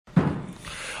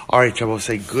All right, Shabbos,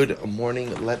 say good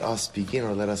morning. Let us begin,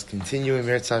 or let us continue in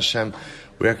Meretz Hashem.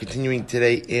 We are continuing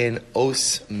today in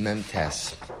Os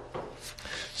Memtes.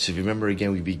 So if you remember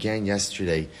again, we began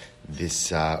yesterday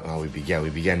this, we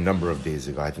began a number of days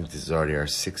ago. I think this is already our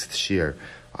sixth shir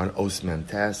on Os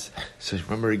Memtes. So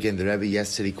remember again, the Rebbe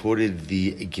yesterday quoted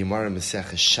the Gemara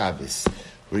Masechah Shabbos.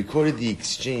 We recorded the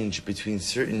exchange between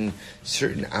certain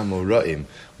Amoraim,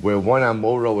 where one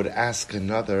Amora would ask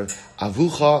another,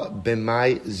 Avucha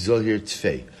b'mai zohir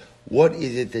tfei. What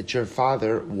is it that your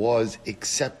father was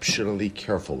exceptionally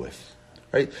careful with?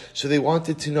 Right? So they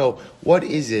wanted to know, what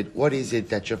is it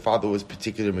that your father was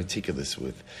particularly meticulous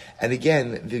with? And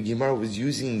again, the Gemara was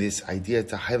using this idea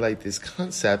to highlight this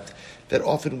concept that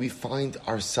often we find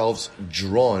ourselves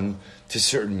drawn to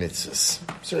certain mitzvahs.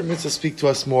 Certain mitzvahs speak to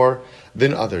us more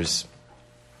than others.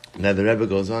 Now the Rebbe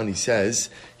goes on, he says,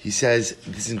 this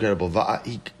is incredible.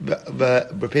 Page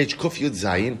Kuf Yud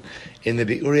Zayin, in the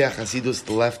Be'uriya Chasidus,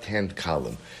 the left-hand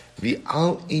column.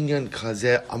 V'al inyan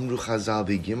kazeh amru chazal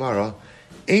v'gemara,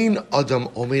 ein adam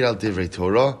omer al divrei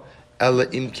Torah, ela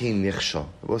imkein nichsha.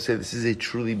 I will say this is a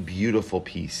truly beautiful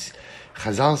piece.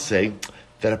 Chazal say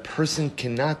that a person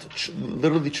cannot,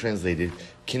 literally translated,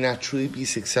 cannot truly be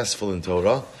successful in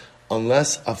Torah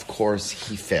unless, of course,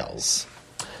 he fails.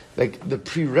 Like, the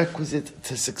prerequisite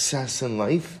to success in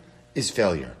life is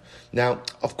failure. Now,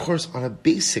 of course, on a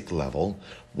basic level,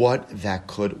 what that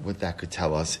could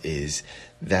tell us is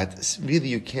that really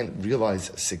you can't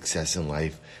realize success in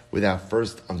life without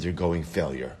first undergoing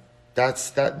failure. That's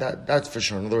for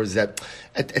sure. In other words, that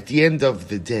at the end of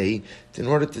the day, in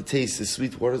order to taste the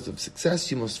sweet waters of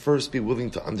success, you must first be willing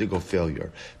to undergo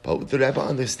failure. But the Rebbe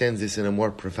understands this in a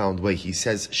more profound way. He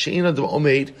says, She'ein adam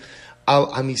omeid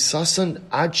al amisasan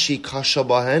ad she'kasha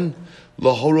bahen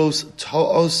lahoros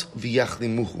ta'os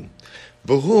v'yachlimuhu.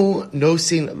 V'hu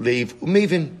nosin leiv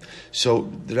umevin.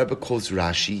 So the Rebbe quotes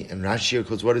Rashi, and Rashi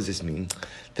quotes, what does this mean?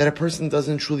 That a person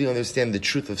doesn't truly understand the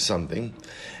truth of something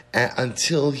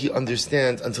until he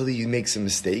makes a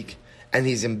mistake, and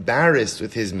he's embarrassed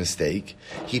with his mistake.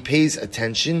 He pays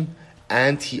attention,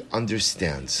 and he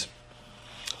understands.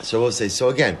 So we'll say, so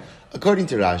again, according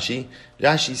to Rashi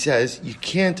says you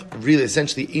can't really,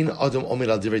 essentially, in Adam Omer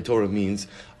al Divrei Torah means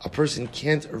a person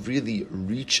can't really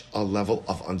reach a level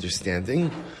of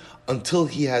understanding until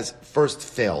he has first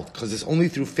failed, because it's only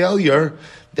through failure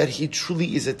that he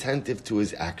truly is attentive to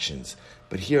his actions.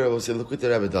 But here I will say, look what the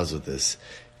Rebbe does with this.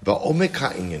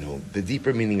 The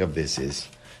deeper meaning of this is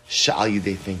Sha'al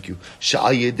Yedei, thank you.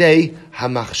 Sha'al Yedei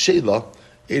Hamachshela.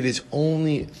 It is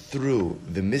only through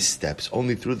the missteps,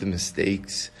 only through the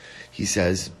mistakes. He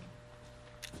says,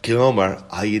 Kilomar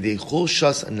Ayedei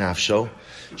Chulshas Nafsho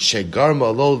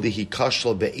Shegarma Lo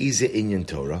Lihikashlo Be'eze Inyan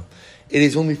Torah. It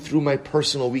is only through my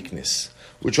personal weakness,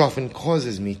 which often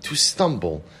causes me to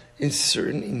stumble in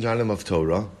certain inyanim of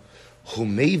Torah.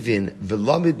 Humevin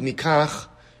Velamid Mikach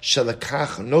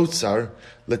Shalakach Notzar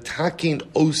Latakin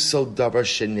Oso Dabar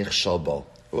Shenichshal Bo.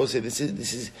 I will say this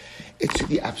is it's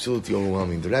really absolutely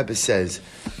overwhelming. The Rebbe says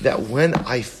that when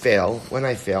I struggle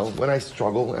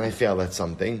and I fail at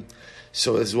something,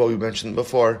 so this is what we mentioned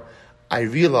before, I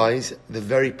realize the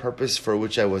very purpose for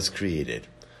which I was created.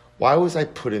 Why was I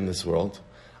put in this world?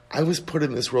 I was put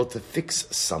in this world to fix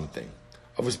something.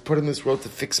 I was put in this world to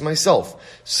fix myself.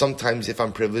 Sometimes, if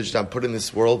I'm privileged, I'm put in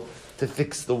this world to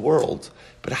fix the world.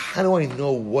 But how do I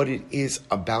know what it is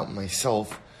about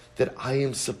myself that I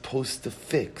am supposed to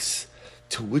fix?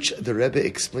 To which the Rebbe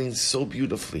explains so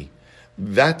beautifully.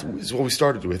 That is what we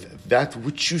started with. That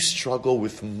which you struggle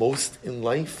with most in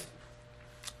life,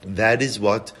 that is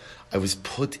what I was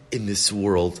put in this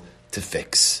world to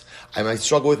fix. I might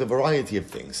struggle with a variety of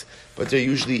things, but there are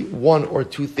usually one or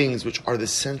two things which are the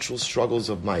central struggles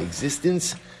of my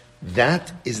existence.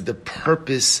 That is the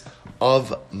purpose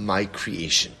of my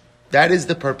creation. That is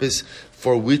the purpose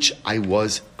for which I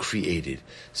was created.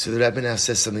 So the Rebbe now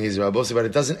says something, but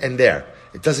it doesn't end there.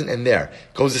 It doesn't end there.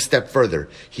 It goes a step further.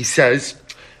 He says,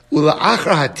 so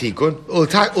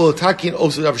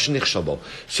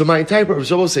my entire purpose,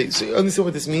 so you understand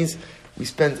what this means? We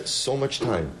spend so much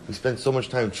time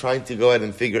trying to go ahead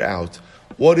and figure out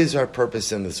what is our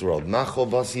purpose in this world.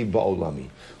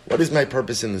 What is my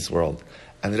purpose in this world?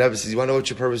 And the Rebbe says, you want to know what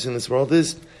your purpose in this world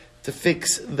is? To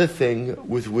fix the thing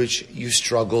with which you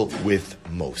struggle with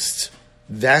most.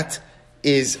 That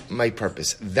is my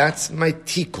purpose. That's my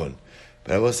tikkun.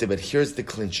 But I will say, but here's the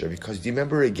clincher, because do you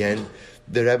remember again,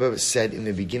 the Rebbe said in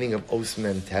the beginning of Os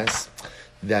Memtes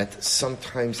that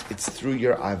sometimes it's through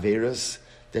your averas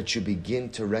that you begin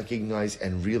to recognize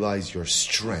and realize your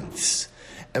strengths.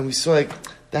 And we saw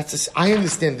I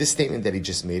understand this statement that he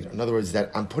just made. In other words,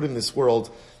 that I'm put in this world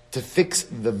to fix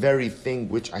the very thing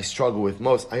which I struggle with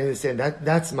most. I understand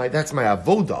that's my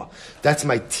avoda, that's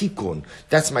my tikkun,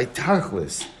 that's my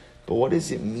tachlis. But what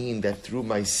does it mean that through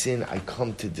my sin I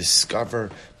come to discover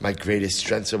my greatest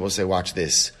strength? So we'll say, watch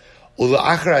this.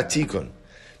 Ula'achar tikkun.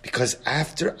 Because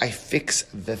after I fix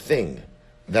the thing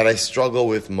that I struggle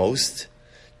with most,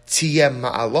 tiyeh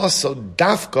ma'alaso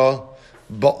dafka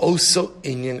ba'oso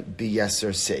inyan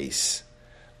biyeser seis.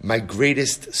 My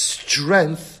greatest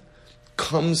strength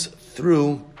comes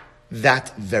through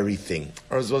that very thing.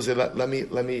 Or as well as let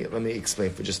me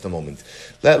explain for just a moment.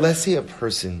 Let's say a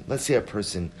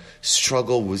person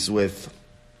struggles with,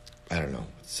 I don't know,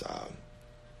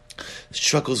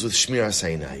 struggles with shmiras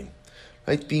einayim,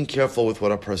 right? Being careful with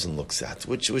what a person looks at,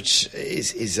 which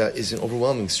is an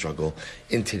overwhelming struggle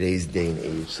in today's day and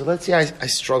age. So let's say I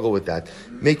struggle with that,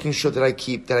 making sure that I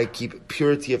keep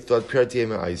purity of thought, purity of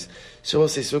my eyes. So I'll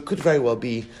say, so it could very well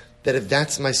be that if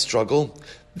that's my struggle,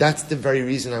 that's the very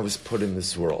reason I was put in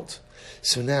this world.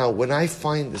 So now, when I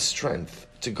find the strength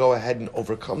to go ahead and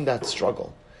overcome that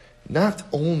struggle, not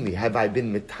only have I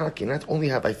been mitaki, not only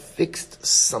have I fixed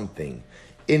something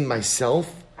in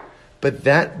myself, but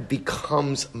that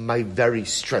becomes my very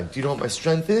strength. You know what my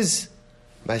strength is?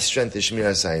 My strength is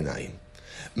shmiras einayim.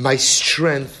 My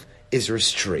strength is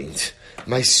restraint.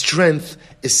 My strength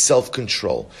is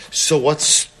self-control. So what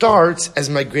starts as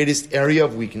my greatest area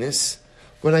of weakness,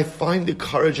 when I find the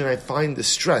courage and I find the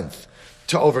strength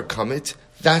to overcome it,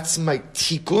 that's my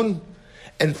tikkun.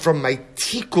 And from my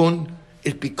tikkun,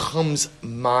 it becomes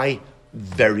my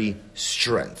very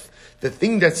strength. The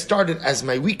thing that started as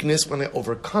my weakness, when I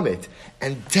overcome it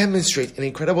and demonstrate an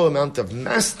incredible amount of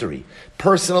mastery,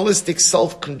 personalistic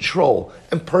self-control,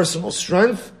 and personal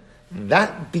strength,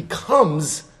 that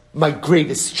becomes my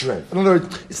greatest strength. In other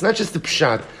words, it's not just the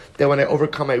pshat that when I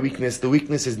overcome my weakness, the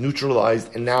weakness is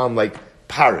neutralized and now I'm like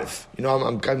parif.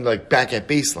 I'm kind of like back at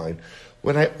baseline.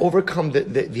 When I overcome the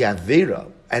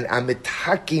avera and I'm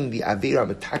attacking the avera,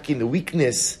 I'm attacking the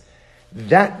weakness,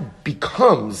 that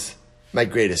becomes my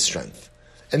greatest strength.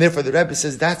 And therefore the Rebbe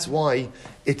says that's why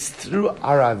it's through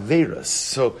our averas.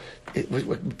 So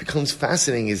what becomes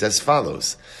fascinating is as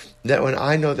follows, that when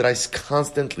I know that I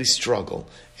constantly struggle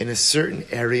in a certain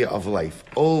area of life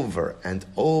over and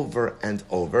over and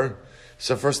over,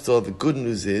 so first of all, the good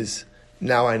news is,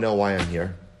 now I know why I'm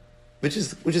here, which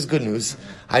is good news.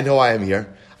 I know why I'm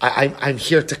here. I'm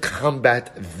here to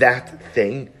combat that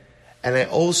thing, and I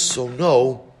also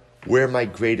know where my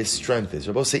greatest strength is.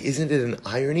 Rabbi say, isn't it an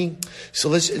irony? So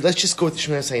let's just go with the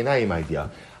shmiras einayim idea.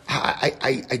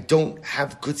 I don't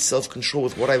have good self-control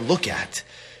with what I look at.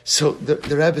 So the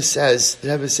Rebbe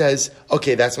says,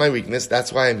 okay, that's my weakness.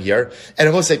 That's why I'm here. And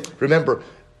I will say, remember,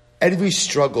 every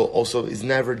struggle also is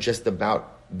never just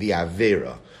about the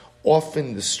avera.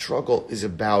 Often the struggle is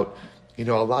about, a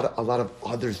lot of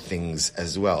other things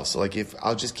as well. So like if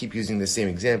I'll just keep using the same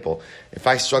example, if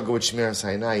I struggle with shmiras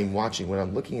einayim, watching what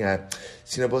I'm looking at,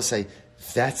 so I will say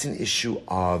that's an issue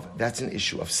of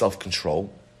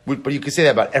self-control. But you could say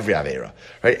that about every avera,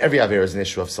 right? Every avera is an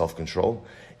issue of self-control.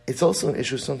 It's also an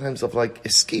issue sometimes of like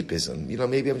escapism.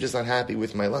 Maybe I'm just not happy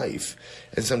with my life,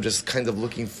 and so I'm just kind of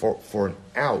looking for an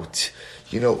out,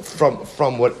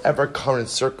 from whatever current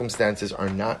circumstances are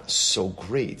not so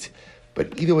great.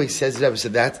 But either way, says Rebbe, so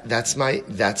that's my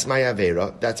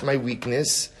avera, that's my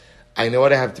weakness. I know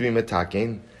what I have to be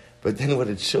metaken, but then what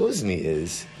it shows me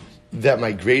is that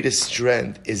my greatest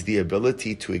strength is the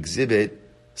ability to exhibit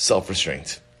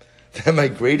self-restraint. That my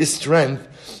greatest strength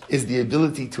is the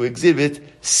ability to exhibit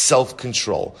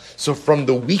self-control. So from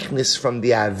the weakness, from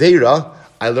the avera,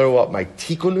 I learn what my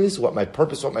tikkun is, what my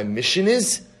purpose, what my mission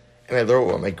is, and I learn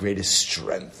what my greatest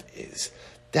strength is.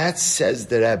 That, says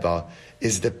the Rebbe,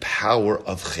 is the power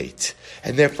of chet.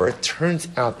 And therefore it turns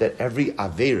out that every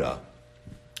avera,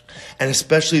 and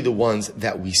especially the ones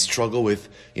that we struggle with,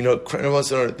 there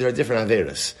are different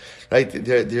averas, right?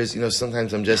 There's,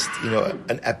 sometimes I'm just,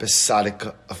 an episodic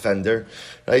offender,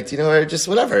 right? Or just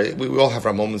whatever. We all have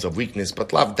our moments of weakness,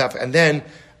 but and then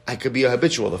I could be a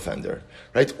habitual offender,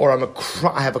 right? Or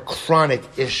I have a chronic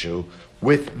issue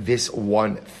with this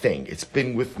one thing. It's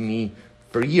been with me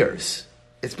for years.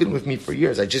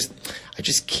 I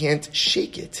just can't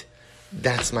shake it.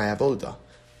 That's my avoda.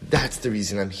 That's the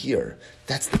reason I'm here.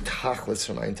 That's the tachlis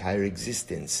for my entire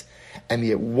existence. And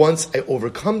yet once I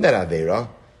overcome that avera,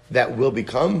 that will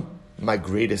become my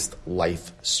greatest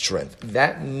life strength.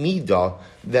 That midah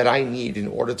that I need in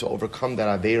order to overcome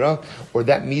that avera, or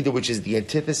that midah which is the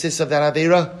antithesis of that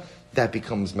avera, that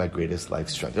becomes my greatest life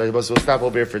strength. Right, so we'll stop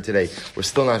over here for today. We're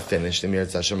still not finished. In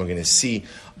Mirat Hashem, we're going to see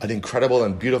an incredible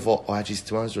and beautiful, actually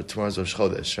tomorrow's Rosh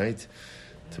Chodesh, right?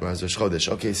 Tomorrow's Rosh Chodesh.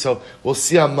 Okay, so we'll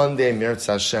see on Monday, Meretz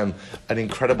Hashem, an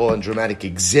incredible and dramatic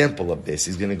example of this.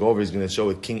 He's going to show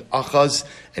with King Achaz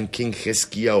and King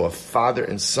Chizkiyahu, a father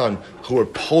and son who are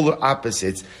polar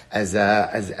opposites as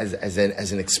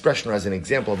an expression or as an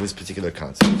example of this particular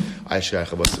concept.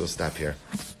 We'll stop here.